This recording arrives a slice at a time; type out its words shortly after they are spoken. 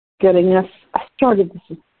getting us started.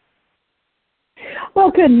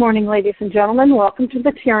 Well, good morning, ladies and gentlemen. Welcome to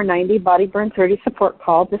the TR90 Body Burn 30 support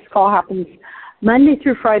call. This call happens Monday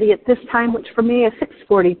through Friday at this time, which for me is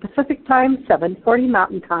 6:40 Pacific Time, 7:40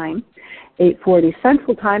 Mountain Time, 8:40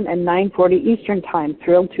 Central Time, and 9:40 Eastern Time.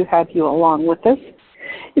 Thrilled to have you along with us.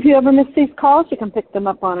 If you ever miss these calls, you can pick them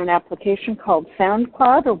up on an application called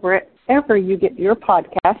SoundCloud or wherever you get your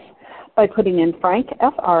podcasts by putting in Frank,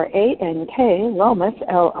 F-R-A-N-K, Lomas,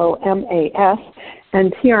 L-O-M-A-S,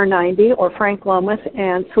 and TR90 or Frank Lomas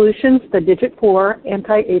and Solutions, the digit 4,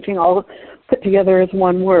 anti-aging, all put together as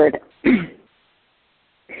one word.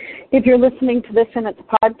 If you're listening to this in its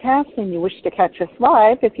podcast and you wish to catch us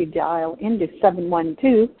live, if you dial into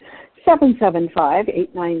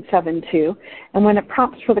 712-775-8972, and when it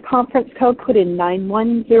prompts for the conference code, put in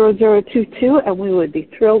 910022, and we would be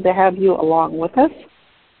thrilled to have you along with us.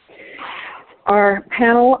 Our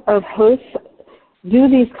panel of hosts do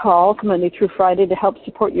these calls Monday through Friday to help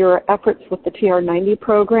support your efforts with the TR90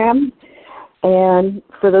 program. And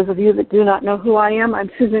for those of you that do not know who I am,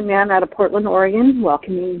 I'm Susan Mann out of Portland, Oregon,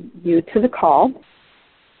 welcoming you to the call.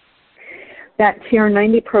 That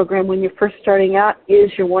TR90 program, when you're first starting out,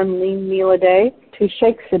 is your 1 lean meal a day, 2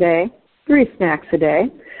 shakes a day, 3 snacks a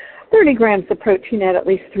day, 30 grams of protein at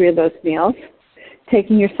least 3 of those meals.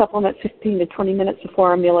 Taking your supplement 15 to 20 minutes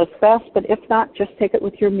before a meal is best, but if not, just take it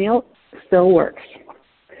with your meal. Still works.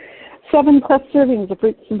 7+ servings of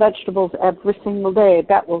fruits and vegetables every single day.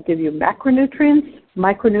 That will give you macronutrients,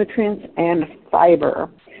 micronutrients, and fiber.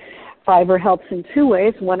 Fiber helps in 2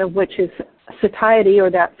 ways, one of which is satiety or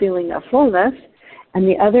that feeling of fullness, and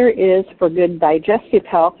the other is for good digestive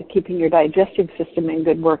health, keeping your digestive system in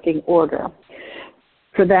good working order.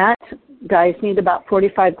 For that, guys need about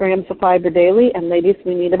 45 grams of fiber daily, and ladies,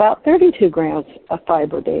 we need about 32 grams of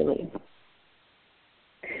fiber daily.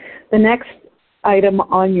 The next item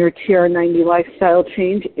on your TR90 lifestyle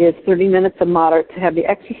change is 30 minutes of moderate to heavy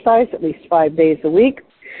exercise, at least 5 days a week.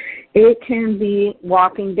 It can be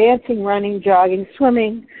walking, dancing, running, jogging,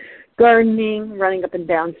 swimming, gardening, running up and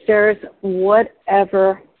down stairs,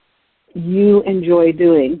 whatever you enjoy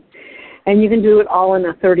doing. And you can do it all in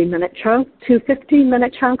a 30-minute chunk, 2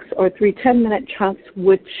 15-minute chunks, or 3 10-minute chunks,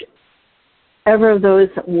 whichever of those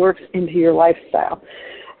works into your lifestyle.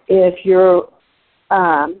 If you're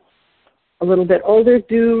a little bit older,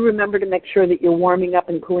 do remember to make sure that you're warming up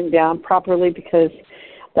and cooling down properly, because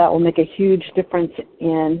that will make a huge difference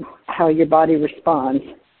in how your body responds.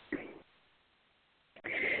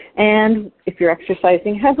 And if you're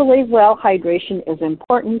exercising heavily, well, hydration is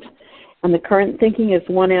important. And the current thinking is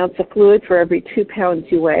 1 ounce of fluid for every 2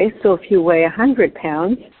 pounds you weigh. So if you weigh 100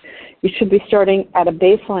 pounds, you should be starting at a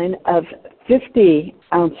baseline of 50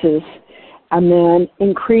 ounces and then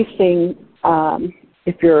increasing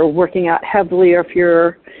if you're working out heavily or if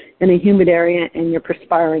you're in a humid area and you're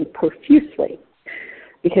perspiring profusely.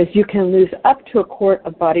 Because you can lose up to a quart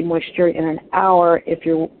of body moisture in an hour if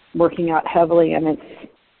you're working out heavily, and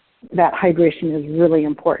that hydration is really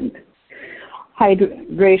important.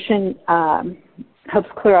 Hydration helps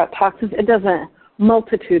clear out toxins. It does a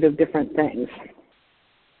multitude of different things.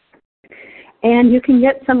 And you can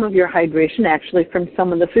get some of your hydration actually from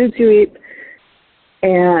some of the foods you eat,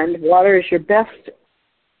 and water is your best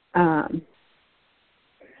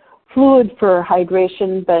fluid for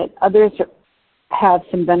hydration, but others have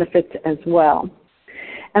some benefits as well.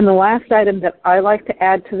 And the last item that I like to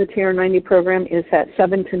add to the TR90 program is that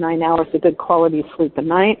 7 to 9 hours of good quality sleep a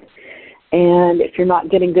night. And if you're not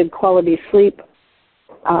getting good quality sleep,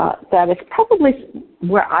 that is probably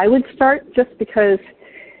where I would start, just because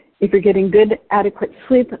if you're getting good, adequate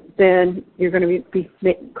sleep, then you're going to be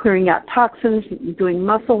clearing out toxins, doing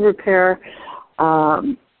muscle repair.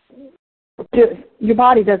 Your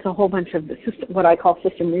body does a whole bunch of what I call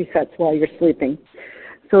system resets while you're sleeping.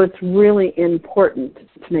 So it's really important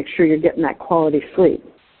to make sure you're getting that quality sleep.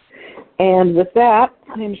 And with that,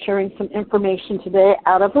 I am sharing some information today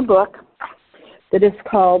out of a book that is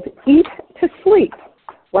called Eat to Sleep.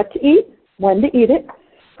 What to eat, when to eat it,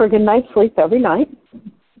 for a good night's sleep every night.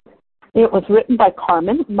 It was written by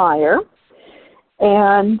Carmen Meyer,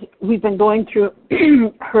 and we've been going through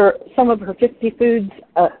some of her 50 foods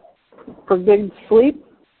for good sleep.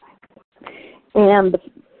 And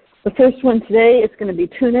the first one today is going to be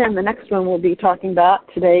tuna, and the next one we'll be talking about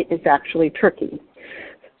today is actually turkey.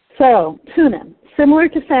 So, tuna. Similar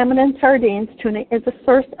to salmon and sardines, tuna is a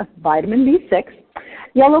source of vitamin B6.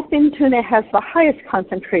 Yellowfin tuna has the highest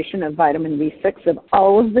concentration of vitamin B6 of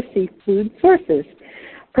all of the seafood sources,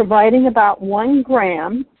 providing about 1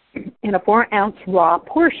 gram in a 4-ounce raw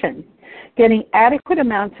portion. Getting adequate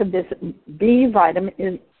amounts of this B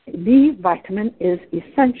vitamin B vitamin is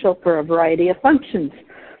essential for a variety of functions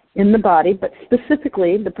in the body, but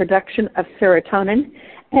specifically the production of serotonin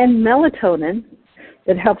and melatonin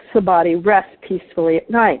that helps the body rest peacefully at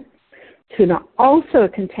night. Tuna also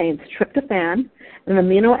contains tryptophan, an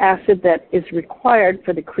amino acid that is required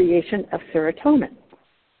for the creation of serotonin.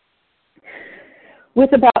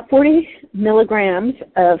 With about 40 milligrams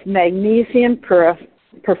of magnesium per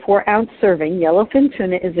 4-ounce serving, yellowfin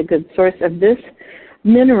tuna is a good source of this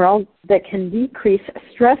mineral that can decrease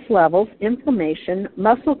stress levels, inflammation,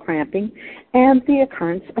 muscle cramping, and the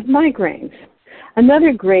occurrence of migraines.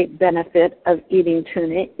 Another great benefit of eating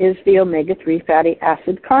tuna is the omega-3 fatty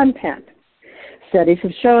acid content. Studies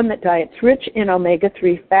have shown that diets rich in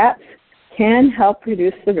omega-3 fats can help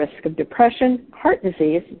reduce the risk of depression, heart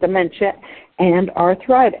disease, dementia, and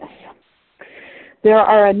arthritis. There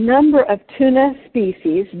are a number of tuna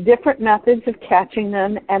species, different methods of catching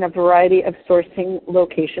them, and a variety of sourcing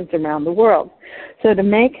locations around the world. So to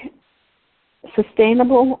make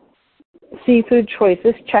sustainable seafood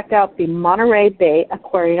choices, check out the Monterey Bay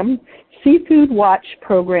Aquarium Seafood Watch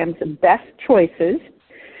program's Best Choices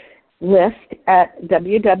list at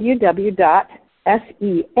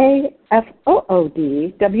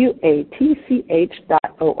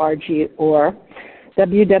www.seafoodwatch.org or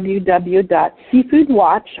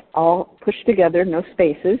www.seafoodwatch, all pushed together, no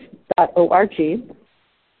spaces, .org,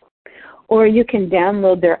 or you can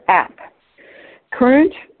download their app.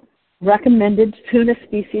 Current recommended tuna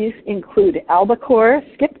species include albacore,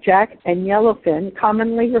 skipjack, and yellowfin,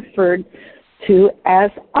 commonly referred to as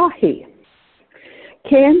ahi.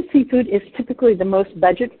 Canned seafood is typically the most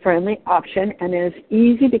budget-friendly option and is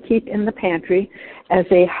easy to keep in the pantry as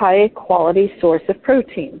a high-quality source of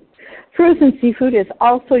protein. Frozen seafood is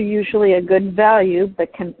also usually a good value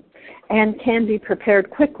but can be prepared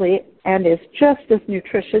quickly and is just as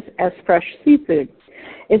nutritious as fresh seafood.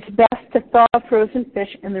 It's best to thaw frozen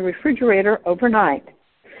fish in the refrigerator overnight.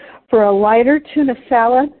 For a lighter tuna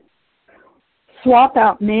salad, swap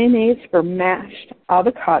out mayonnaise for mashed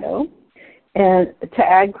avocado and to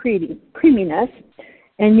add creaminess,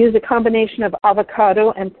 and use a combination of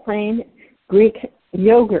avocado and plain Greek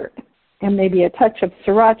yogurt, and maybe a touch of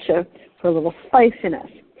sriracha for a little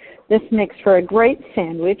spiciness. This makes for a great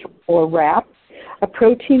sandwich or wrap, a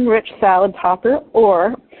protein-rich salad topper,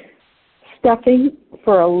 or stuffing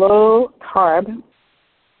for a low-carb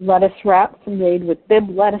lettuce wrap made with Bibb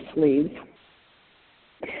lettuce leaves.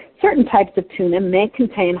 Certain types of tuna may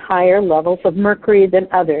contain higher levels of mercury than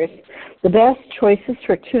others. The best choices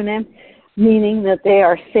for tuna, meaning that they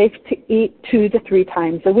are safe to eat 2 to 3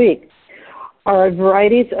 times a week, are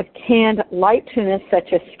varieties of canned light tuna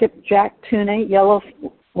such as skipjack tuna,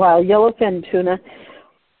 while yellowfin tuna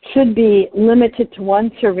should be limited to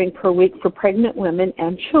 1 serving per week for pregnant women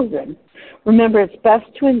and children. Remember, it's best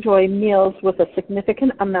to enjoy meals with a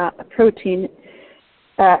significant amount of protein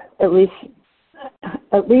at least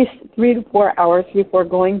 3 to 4 hours before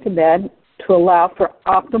going to bed to allow for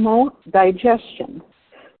optimal digestion.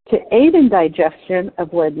 To aid in digestion,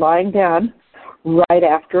 avoid lying down right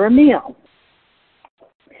after a meal.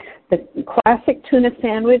 The classic tuna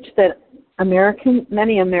sandwich that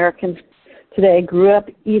many Americans today grew up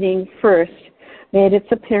eating first made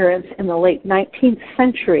its appearance in the late 19th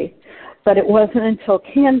century, but it wasn't until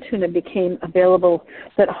canned tuna became available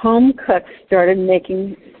that home cooks started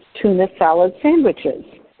making tuna salad sandwiches.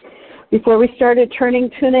 Before we started turning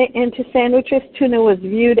tuna into sandwiches, tuna was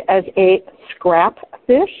viewed as a scrap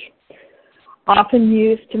fish, often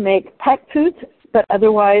used to make pet foods, but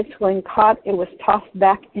otherwise, when caught, it was tossed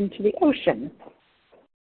back into the ocean.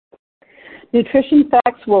 Nutrition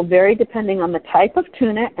facts will vary depending on the type of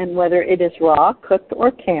tuna and whether it is raw, cooked,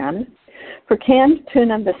 or canned. For canned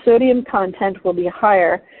tuna, the sodium content will be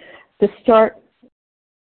higher to start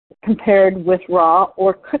compared with raw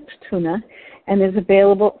or cooked tuna and is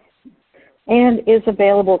available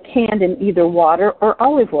canned in either water or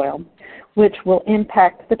olive oil, which will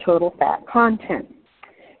impact the total fat content.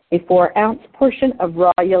 A 4-ounce portion of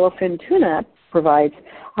raw yellowfin tuna provides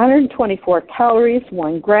 124 calories,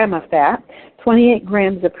 1 gram of fat, 28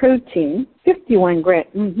 grams of protein, 51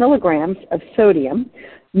 milligrams of sodium,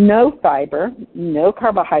 no fiber, no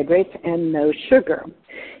carbohydrates, and no sugar.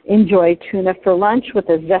 Enjoy tuna for lunch with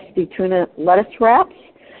a zesty tuna lettuce wraps.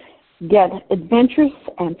 Get adventurous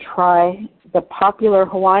and try the popular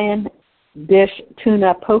Hawaiian dish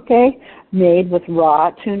tuna poke made with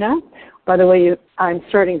raw tuna. By the way, I'm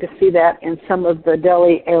starting to see that in some of the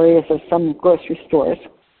deli areas of some grocery stores.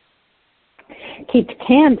 Keep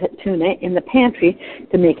canned tuna in the pantry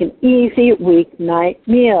to make an easy weeknight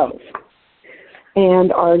meals.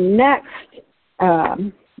 And our next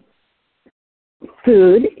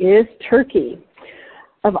food is turkey.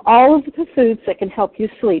 Of all of the foods that can help you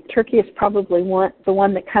sleep, turkey is probably the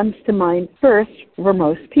one that comes to mind first for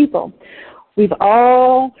most people. We've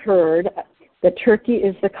all heard that turkey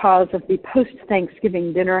is the cause of the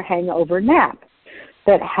post-Thanksgiving dinner hangover nap.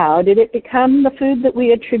 But how did it become the food that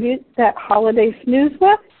we attribute that holiday snooze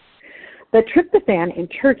with? The tryptophan in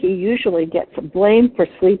turkey usually gets blamed for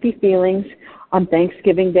sleepy feelings on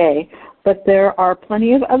Thanksgiving Day, but there are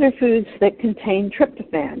plenty of other foods that contain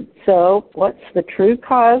tryptophan. So what's the true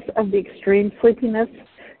cause of the extreme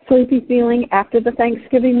sleepy feeling after the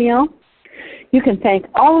Thanksgiving meal? You can thank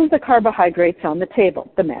all of the carbohydrates on the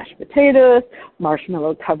table, the mashed potatoes,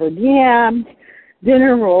 marshmallow-covered yams,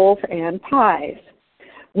 dinner rolls, and pies.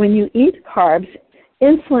 When you eat carbs,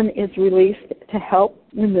 insulin is released to help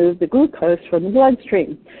remove the glucose from the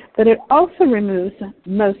bloodstream, but it also removes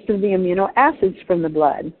most of the amino acids from the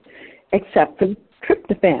blood, except for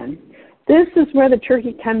tryptophan. This is where the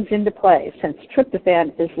turkey comes into play, since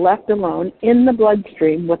tryptophan is left alone in the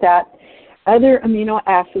bloodstream without other amino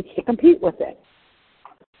acids to compete with it.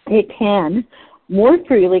 It can more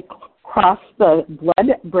freely cross the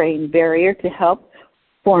blood-brain barrier to help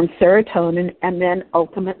form serotonin and then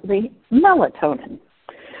ultimately melatonin.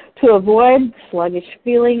 To avoid sluggish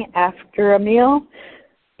feeling after a meal,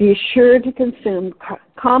 be sure to consume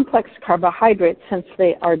complex carbohydrates since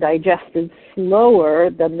they are digested slower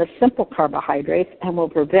than the simple carbohydrates and will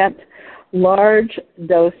prevent large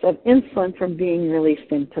dose of insulin from being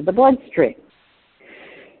released into the bloodstream.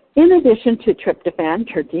 In addition to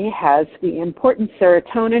tryptophan, turkey has the important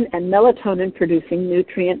serotonin and melatonin-producing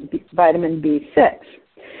nutrient vitamin B6.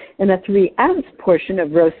 In a 3-ounce portion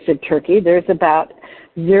of roasted turkey, there's about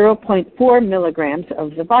 0.4 milligrams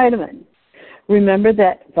of the vitamin. Remember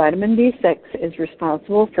that vitamin B6 is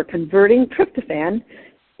responsible for converting tryptophan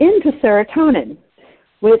into serotonin,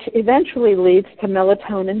 which eventually leads to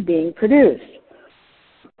melatonin being produced.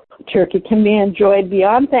 Turkey can be enjoyed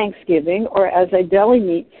beyond Thanksgiving or as a deli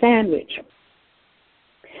meat sandwich.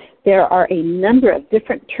 There are a number of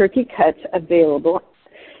different turkey cuts available,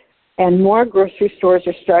 and more grocery stores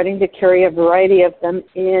are starting to carry a variety of them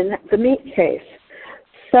in the meat case.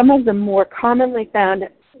 Some of the more commonly found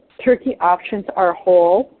turkey options are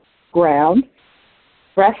whole, ground,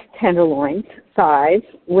 breast tenderloins, thighs,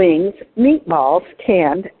 wings, meatballs,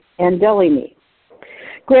 canned, and deli meat.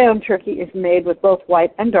 Ground turkey is made with both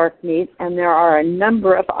white and dark meat, and there are a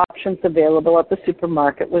number of options available at the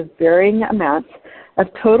supermarket with varying amounts of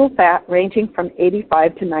total fat ranging from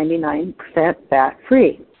 85 to 99%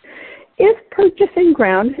 fat-free. If purchasing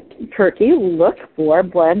ground turkey, look for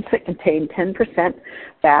blends that contain 10%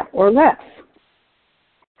 fat or less.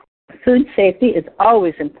 Food safety is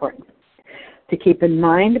always important to keep in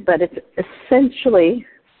mind, but it's especially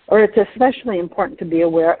important to be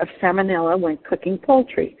aware of salmonella when cooking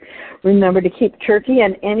poultry. Remember to keep turkey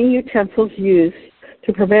and any utensils used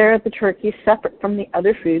to prepare the turkey separate from the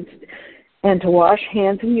other foods, and to wash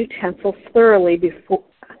hands and utensils thoroughly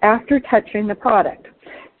after touching the product.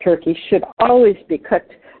 Turkey should always be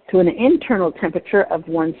cooked to an internal temperature of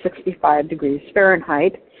 165 degrees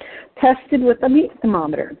Fahrenheit, tested with a meat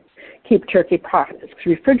thermometer. Keep turkey products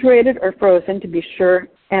refrigerated or frozen to be sure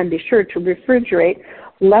to refrigerate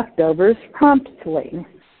leftovers promptly.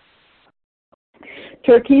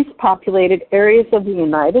 Turkeys populated areas of the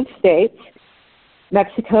United States,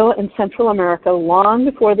 Mexico, and Central America long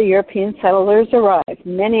before the European settlers arrived.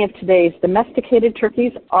 Many of today's domesticated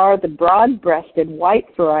turkeys are the broad-breasted white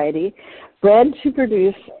variety, bred to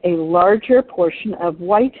produce a larger portion of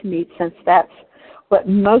white meat, since that's what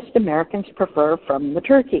most Americans prefer from the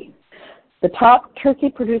turkey. The top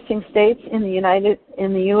turkey-producing states in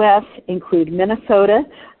the U.S. include Minnesota,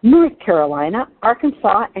 North Carolina,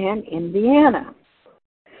 Arkansas, and Indiana.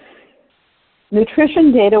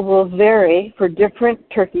 Nutrition data will vary for different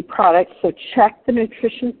turkey products, so check the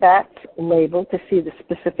nutrition facts label to see the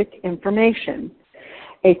specific information.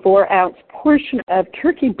 A 4-ounce portion of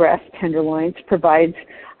turkey breast tenderloins provides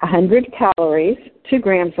 100 calories, 2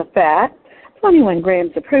 grams of fat, 21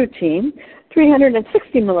 grams of protein,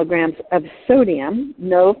 360 milligrams of sodium,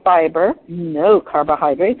 no fiber, no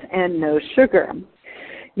carbohydrates, and no sugar.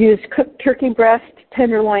 Use cooked turkey breast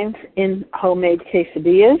tenderloins in homemade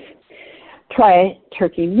quesadillas. Try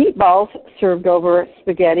turkey meatballs served over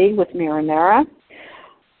spaghetti with marinara.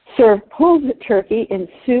 Serve pulled turkey in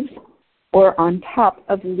soups or on top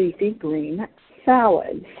of leafy green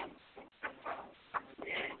salads.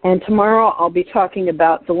 And tomorrow I'll be talking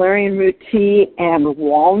about valerian root tea and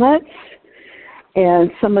walnuts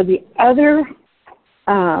and some of the other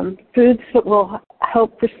foods that will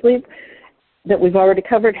help for sleep. that we've already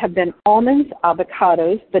covered have been almonds,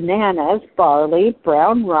 avocados, bananas, barley,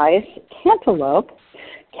 brown rice, cantaloupe,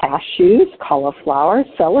 cashews, cauliflower,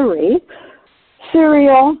 celery,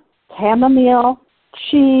 cereal, chamomile,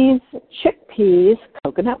 cheese, chickpeas,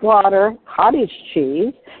 coconut water, cottage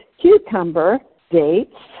cheese, cucumber,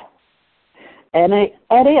 dates,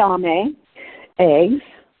 edamame, eggs,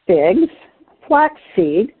 figs,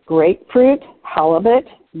 flaxseed, grapefruit, halibut,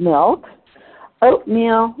 milk,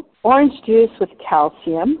 oatmeal, orange juice with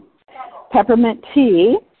calcium, peppermint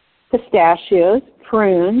tea, pistachios,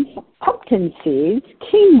 prunes, pumpkin seeds,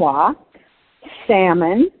 quinoa,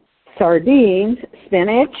 salmon, sardines,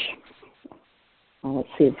 spinach. Well, let's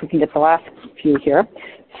see if we can get the last few here.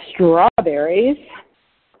 Strawberries.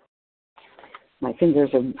 My fingers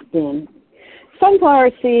are being.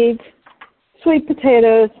 Sunflower seeds, sweet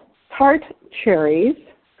potatoes, tart cherries,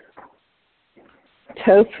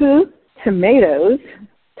 tofu, tomatoes,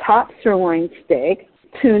 top sirloin steak,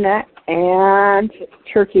 tuna, and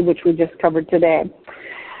turkey, which we just covered today.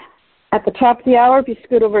 At the top of the hour, if you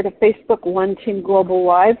scoot over to Facebook, One Team Global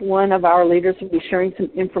Live, one of our leaders will be sharing some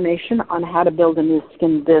information on how to build a new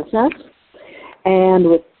skin business. And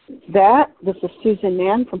with that, this is Susan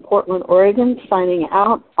Mann from Portland, Oregon, signing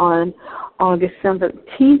out on August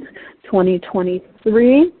 17th,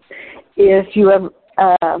 2023. If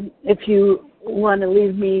you want to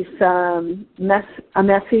leave me a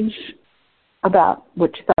message about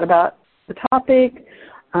what you thought about the topic,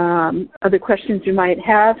 other questions you might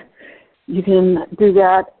have, you can do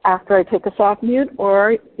that after I take us off mute,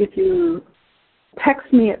 or if you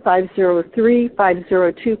text me at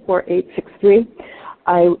 503-502-4863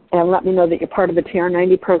 and let me know that you're part of the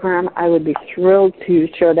TR90 program, I would be thrilled to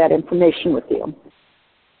share that information with you.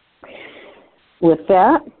 With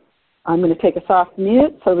that, I'm going to take us off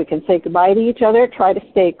mute so we can say goodbye to each other. Try to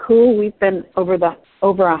stay cool. We've been over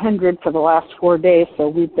 100 for the last 4 days, so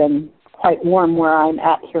we've been quite warm where I'm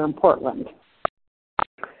at here in Portland.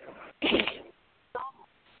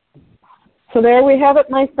 So there we have it,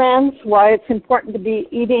 my friends, why it's important to be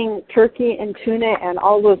eating turkey and tuna and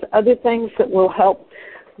all those other things that will help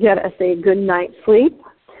get us a good night's sleep.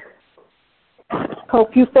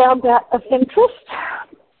 Hope you found that of interest.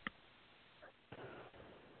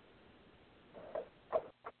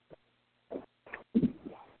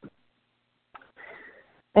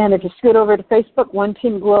 And if you scoot over to Facebook, One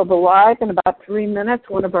Team Global Live, in about 3 minutes,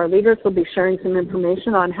 one of our leaders will be sharing some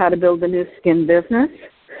information on how to build a new skin business.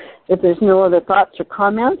 If there's no other thoughts or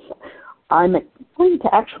comments, I'm going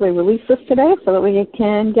to actually release this today so that we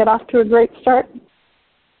can get off to a great start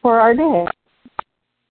for our day.